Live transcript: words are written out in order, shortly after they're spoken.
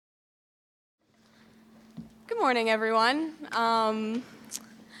morning, everyone.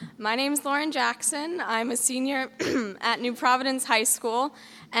 My name's Lauren Jackson. I'm a senior at New Providence High School,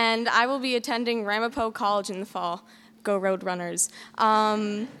 and I will be attending Ramapo College in the fall. Go Roadrunners.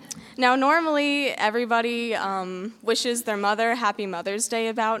 Now, normally, everybody wishes their mother Happy Mother's Day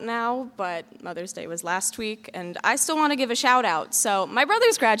about now, but Mother's Day was last week, and I still want to give a shout-out. So my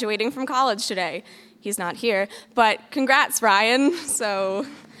brother's graduating from college today. He's not here, but congrats, Ryan. So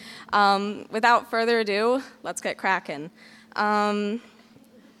without further ado, let's get cracking.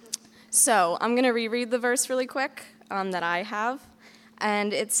 So I'm going to reread the verse really quick that I have.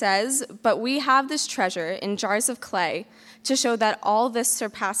 And it says, "But we have this treasure in jars of clay to show that all this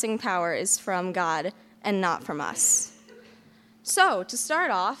surpassing power is from God and not from us." So to start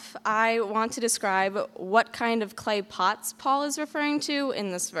off, I want to describe what kind of clay pots Paul is referring to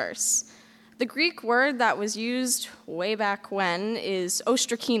in this verse. The Greek word that was used way back when is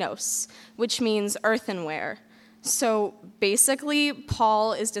ostrakinos, which means earthenware. So basically,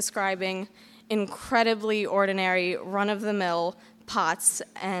 Paul is describing incredibly ordinary, run-of-the-mill pots,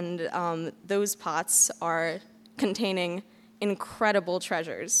 and those pots are containing incredible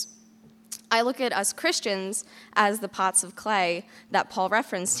treasures. I look at us Christians as the pots of clay that Paul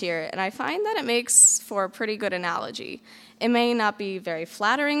referenced here, and I find that it makes for a pretty good analogy. It may not be very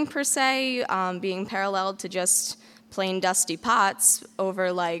flattering per se, being paralleled to just plain dusty pots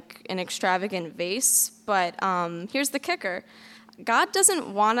over like an extravagant vase, but here's the kicker. God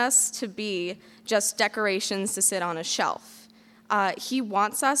doesn't want us to be just decorations to sit on a shelf. He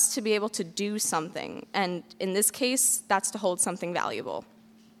wants us to be able to do something, and in this case, that's to hold something valuable.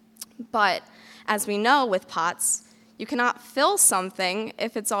 But as we know with pots, you cannot fill something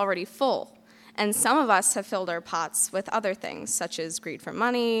if it's already full. And some of us have filled our pots with other things, such as greed for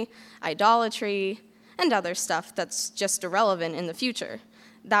money, idolatry, and other stuff that's just irrelevant in the future.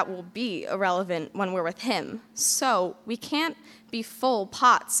 That will be irrelevant when we're with Him. So we can't be full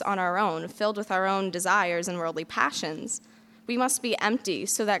pots on our own, filled with our own desires and worldly passions. We must be empty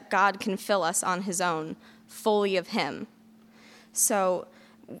so that God can fill us on His own, fully of Him. So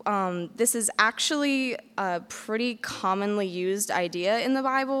this is actually a pretty commonly used idea in the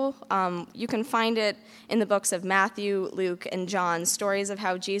Bible. You can find it in the books of Matthew, Luke, and John, stories of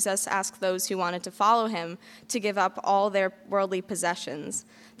how Jesus asked those who wanted to follow Him to give up all their worldly possessions.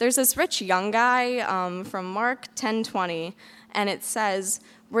 There's this rich young guy from Mark 10:20, and it says,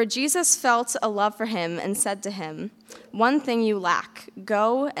 "Where Jesus felt a love for him and said to him, 'One thing you lack,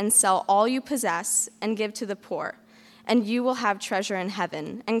 go and sell all you possess and give to the poor, and you will have treasure in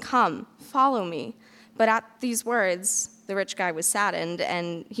heaven, and come, follow me.' But at these words, the rich guy was saddened,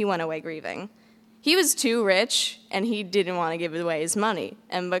 and he went away grieving." He was too rich, and he didn't want to give away his money.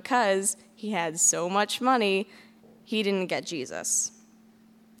 And because he had so much money, he didn't get Jesus,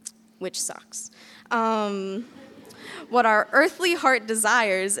 which sucks. What our earthly heart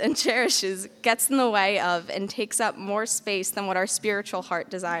desires and cherishes gets in the way of and takes up more space than what our spiritual heart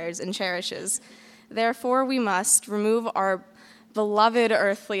desires and cherishes. Therefore, we must remove our beloved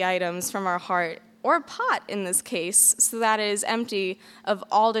earthly items from our heart, or pot in this case, so that it is empty of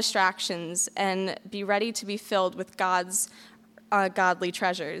all distractions and be ready to be filled with God's godly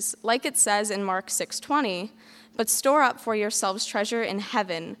treasures. Like it says in Mark 6:20, "But store up for yourselves treasure in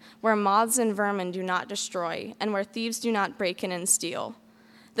heaven, where moths and vermin do not destroy, and where thieves do not break in and steal."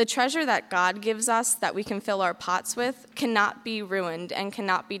 The treasure that God gives us that we can fill our pots with cannot be ruined and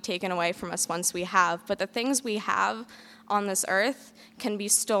cannot be taken away from us once we have. But the things we have on this earth can be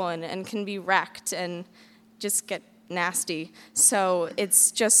stolen and can be wrecked and just get nasty. So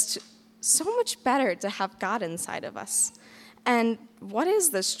it's just so much better to have God inside of us. And what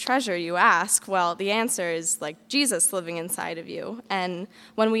is this treasure, you ask? Well, the answer is like Jesus living inside of you. And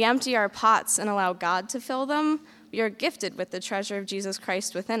when we empty our pots and allow God to fill them, we are gifted with the treasure of Jesus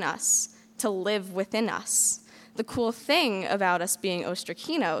Christ within us, to live within us. The cool thing about us being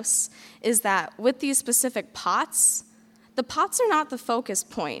ostrakinos is that with these specific pots, the pots are not the focus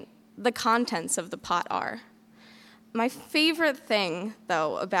point. The contents of the pot are. My favorite thing,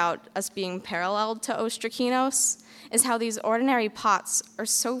 though, about us being paralleled to ostrakinos is how these ordinary pots are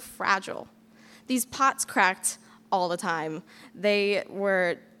so fragile. These pots cracked all the time. They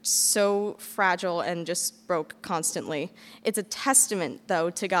were so fragile and just broke constantly. It's a testament, though,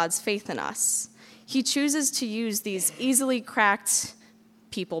 to God's faith in us. He chooses to use these easily cracked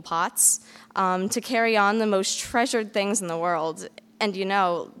people pots to carry on the most treasured things in the world. And you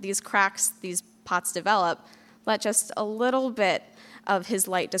know, these cracks these pots develop let just a little bit of His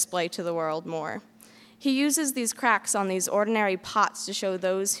light display to the world more. He uses these cracks on these ordinary pots to show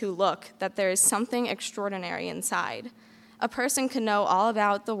those who look that there is something extraordinary inside. A person can know all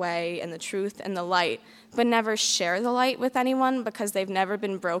about the way and the truth and the light, but never share the light with anyone because they've never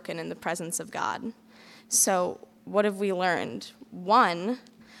been broken in the presence of God. So what have we learned? 1,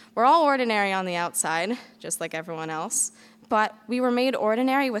 we're all ordinary on the outside, just like everyone else, but we were made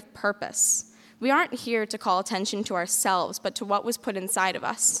ordinary with purpose. We aren't here to call attention to ourselves, but to what was put inside of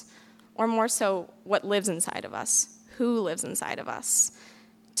us, or more so, what lives inside of us, who lives inside of us.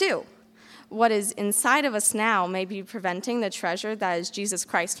 2, what is inside of us now may be preventing the treasure that is Jesus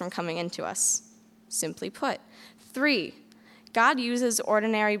Christ from coming into us. Simply put. 3, God uses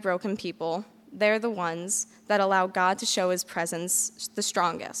ordinary broken people. They're the ones that allow God to show his presence the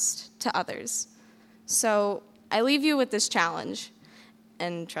strongest to others. So I leave you with this challenge,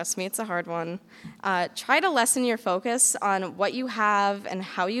 and trust me, it's a hard one. Try to lessen your focus on what you have and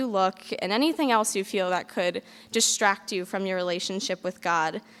how you look and anything else you feel that could distract you from your relationship with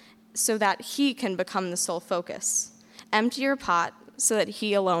God so that he can become the sole focus. Empty your pot so that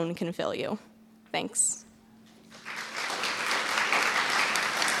he alone can fill you. Thanks.